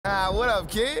What up,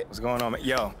 kid? What's going on, man?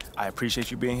 Yo, I appreciate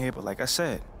you being here, but like I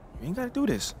said, you ain't gotta do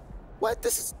this. What?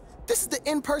 This is the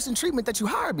in-person treatment that you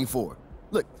hired me for.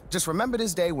 Look, just remember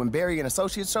this day when Barry and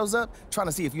Associates shows up, trying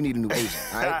to see if you need a new agent,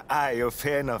 all right? All right, yo,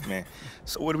 fair enough, man.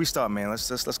 So where do we start, man? Let's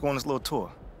go on this little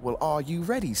tour. Well, are you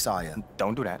ready, Sire?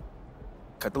 Don't do that.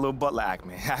 Cut the little butler act,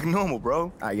 man. Act normal, bro.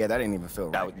 All right, yeah, that didn't even feel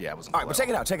right. Yeah, it wasn't. All right, but check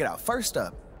it out. First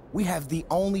up, we have the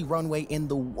only runway in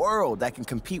the world that can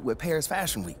compete with Paris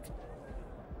Fashion Week.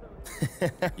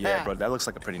 Yeah, bro, that looks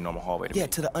like a pretty normal hallway to me. Yeah,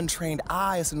 to the untrained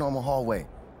eye, it's a normal hallway.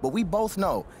 But we both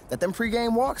know that them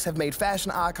pregame walks have made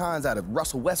fashion icons out of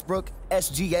Russell Westbrook,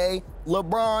 SGA,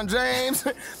 LeBron James.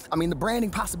 I mean, the branding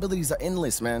possibilities are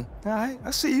endless, man. All right, I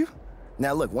see you.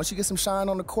 Now, look, once you get some shine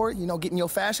on the court, you know, getting your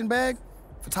fashion bag,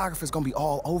 photographer's gonna be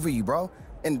all over you, bro.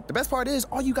 And the best part is,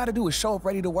 all you gotta do is show up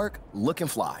ready to work, looking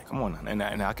fly. Come on, and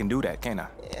I can do that, can't I?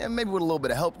 Yeah, maybe with a little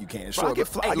bit of help you can, sure. Bro, I get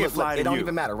fly, look, to it don't you.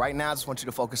 even matter. Right now, I just want you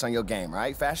to focus on your game,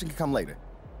 right? Fashion can come later.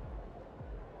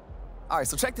 All right,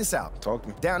 so check this out. Talk to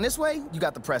me. Down this way, you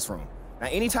got the press room. Now,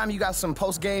 anytime you got some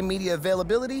post-game media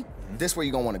availability, this where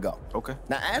you're gonna wanna go. Okay.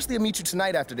 Now, Ashley will meet you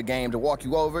tonight after the game to walk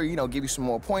you over, you know, give you some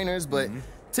more pointers, but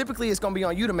typically it's gonna be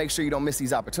on you to make sure you don't miss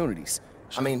these opportunities.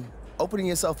 Sure. I mean, opening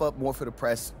yourself up more for the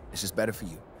press is just better for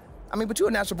you. I mean, but you're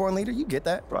a natural-born leader, you get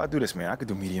that. Bro, I do this, man. I could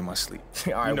do media in my sleep.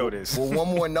 All right, you know this. Well, one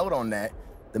more note on that.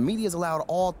 The media is allowed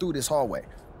all through this hallway.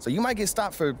 So you might get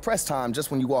stopped for press time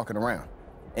just when you're walking around.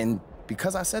 And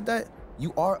because I said that,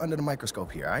 you are under the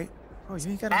microscope here, all right? Bro,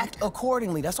 you ain't gotta act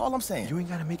accordingly, that's all I'm saying. You ain't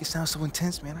gotta make it sound so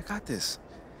intense, man. I got this.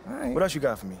 All right. What else you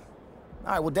got for me?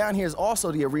 All right, well, down here is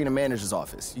also the arena manager's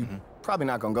office. You probably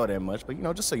not gonna go there much, but, you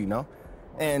know, just so you know.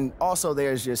 And also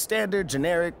there's your standard,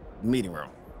 generic meeting room.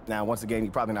 Now, once again,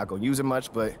 you're probably not gonna use it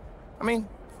much, but, I mean,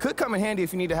 could come in handy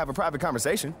if you need to have a private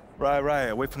conversation. Right.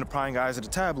 Away from the prying eyes of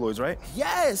the tabloids, right?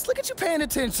 Yes, look at you paying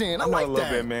attention. I know like a little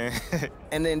that. bit, man.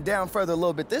 And then down further a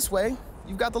little bit this way,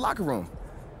 you've got the locker room.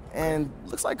 And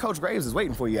looks like Coach Graves is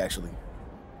waiting for you, actually.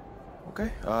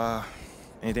 Okay,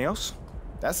 anything else?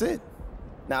 That's it.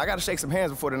 Now, I gotta shake some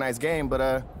hands before tonight's game,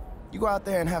 but you go out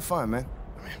there and have fun, man.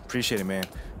 Man, appreciate it, man.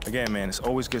 Again, man, it's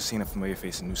always good seeing a familiar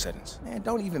face in new settings. Man,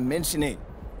 don't even mention it.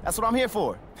 That's what I'm here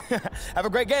for. Have a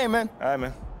great game, man. All right,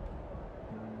 man.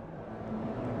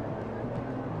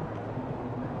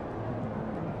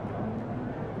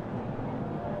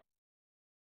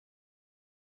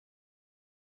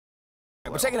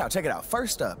 But check it out.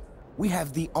 First up, we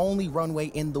have the only runway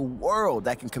in the world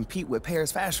that can compete with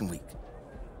Paris Fashion Week.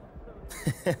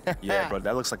 Yeah, bro,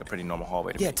 that looks like a pretty normal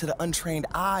hallway to me. Yeah, to the untrained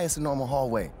eye, it's a normal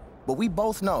hallway. But we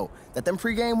both know that them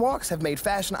pregame walks have made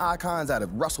fashion icons out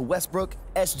of Russell Westbrook,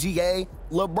 SGA,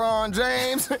 LeBron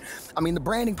James. I mean, the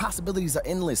branding possibilities are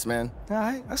endless, man. All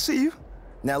right, I see you.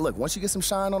 Now, look, once you get some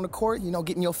shine on the court, you know,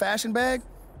 getting your fashion bag,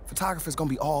 photographer's gonna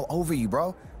be all over you,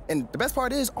 bro. And the best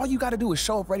part is, all you gotta do is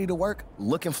show up ready to work,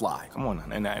 looking fly. Come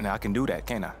on, and I can do that,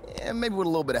 can't I? Yeah, maybe with a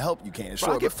little bit of help you can, sure.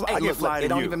 Bro, I get fly to It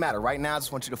don't you. even matter. Right now, I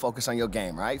just want you to focus on your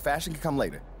game, all right? Fashion can come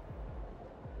later.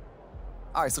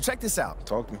 All right, so check this out.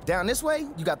 Talk to me. Down this way,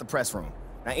 you got the press room.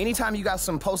 Now, anytime you got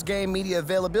some post-game media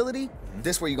availability,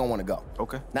 this where you're gonna wanna go.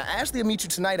 Okay. Now, Ashley will meet you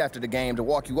tonight after the game to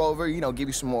walk you over, you know, give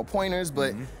you some more pointers,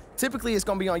 but typically it's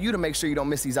gonna be on you to make sure you don't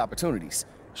miss these opportunities.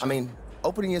 Sure. I mean,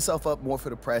 opening yourself up more for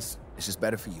the press is just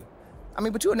better for you. I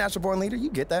mean, but you're a natural-born leader, you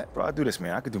get that. Bro, I do this,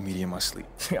 man. I could do media in my sleep.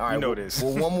 All right, you know this.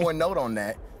 Well, one more note on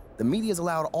that. The media is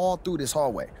allowed all through this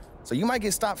hallway. So you might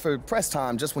get stopped for press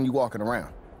time just when you're walking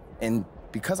around. And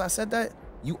because I said that,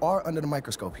 you are under the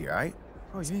microscope here, all right?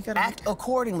 Bro, you ain't gotta act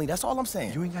accordingly, that's all I'm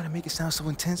saying. You ain't gotta make it sound so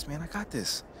intense, man. I got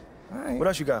this. All right. What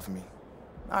else you got for me?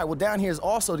 All right, well, down here is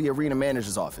also the arena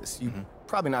manager's office. You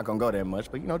probably not gonna go there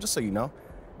much, but, you know, just so you know.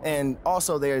 And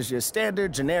also there's your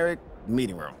standard, generic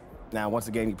meeting room. Now, once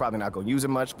again, you're probably not gonna use it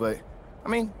much, but, I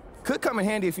mean, could come in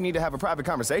handy if you need to have a private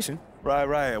conversation.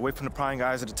 Right. Away from the prying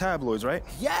eyes of the tabloids, right?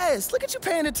 Yes, look at you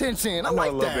paying attention. I know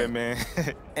like a little that. bit, man.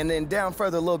 And then down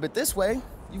further a little bit this way,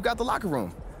 you've got the locker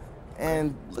room.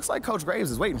 And looks like Coach Graves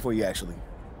is waiting for you, actually.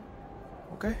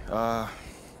 Okay,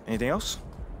 anything else?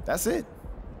 That's it.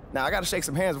 Now, I gotta shake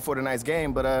some hands before tonight's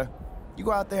game, but you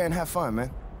go out there and have fun,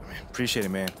 man. Man, appreciate it,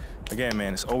 man. Again,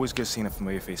 man, it's always good seeing a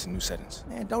familiar face in new settings.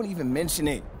 Man, don't even mention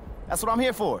it. That's what I'm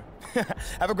here for.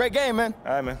 Have a great game, man.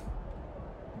 All right, man.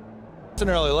 It's an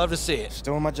early, love to see it. Just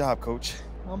doing my job, Coach.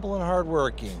 Humble and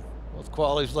hardworking. Both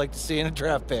qualities we'd like to see in a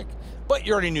draft pick. But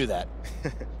you already knew that.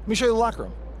 Let me show you the locker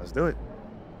room. Let's do it.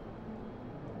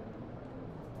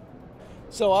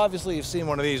 So obviously you've seen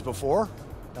one of these before.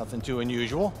 Nothing too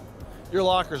unusual. Your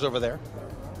locker's over there.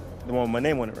 The one with my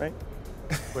name on it, right?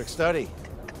 Quick study.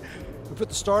 We put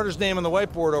the starter's name on the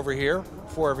whiteboard over here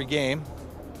before every game.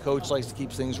 Coach likes to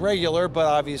keep things regular, but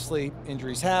obviously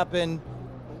injuries happen,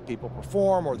 people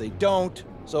perform or they don't,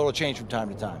 so it'll change from time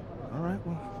to time. All right,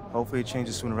 well, hopefully it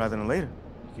changes sooner rather than later.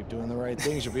 You keep doing the right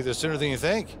things, you'll be there sooner than you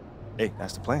think. Hey,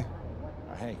 that's the plan.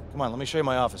 Hey, come on, let me show you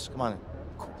my office. Come on in.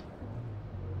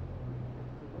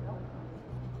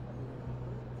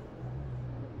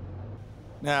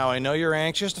 Now, I know you're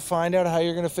anxious to find out how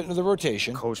you're going to fit into the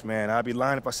rotation. Coach, man, I'd be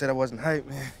lying if I said I wasn't hyped,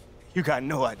 man. You got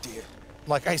no idea.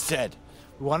 Like I said,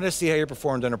 we wanted to see how you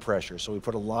performed under pressure, so we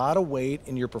put a lot of weight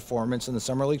in your performance in the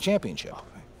Summer League Championship.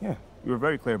 Yeah, you were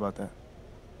very clear about that.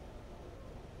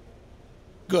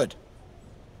 Good.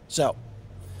 So,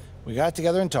 we got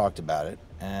together and talked about it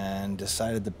and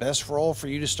decided the best role for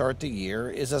you to start the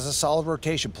year is as a solid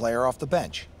rotation player off the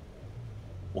bench.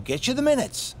 We'll get you the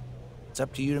minutes. It's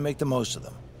up to you to make the most of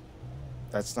them.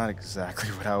 That's not exactly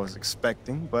what I was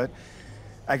expecting, but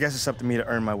I guess it's up to me to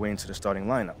earn my way into the starting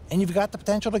lineup. And you've got the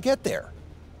potential to get there.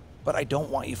 But I don't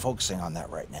want you focusing on that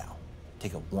right now.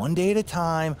 Take it one day at a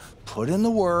time, put in the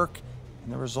work,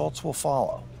 and the results will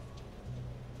follow.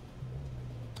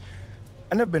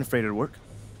 I've never been afraid of the work,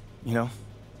 you know?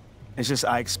 It's just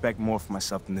I expect more for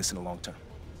myself than this in the long term.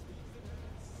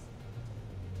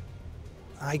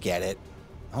 I get it,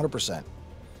 100%.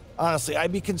 Honestly,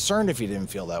 I'd be concerned if you didn't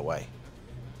feel that way.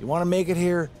 You want to make it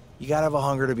here, you gotta have a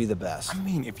hunger to be the best. I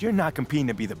mean, if you're not competing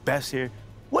to be the best here,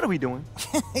 what are we doing?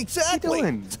 Exactly. What are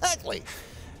you doing? Exactly.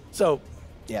 So,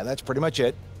 yeah, that's pretty much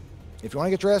it. If you want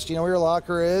to get dressed, you know where your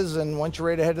locker is, and once you're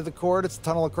ready to head to the court, it's the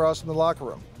tunnel across from the locker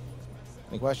room.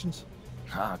 Any questions?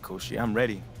 Coach, yeah, I'm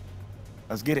ready.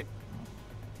 Let's get it.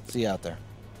 See you out there.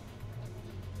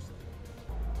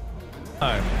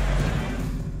 Time.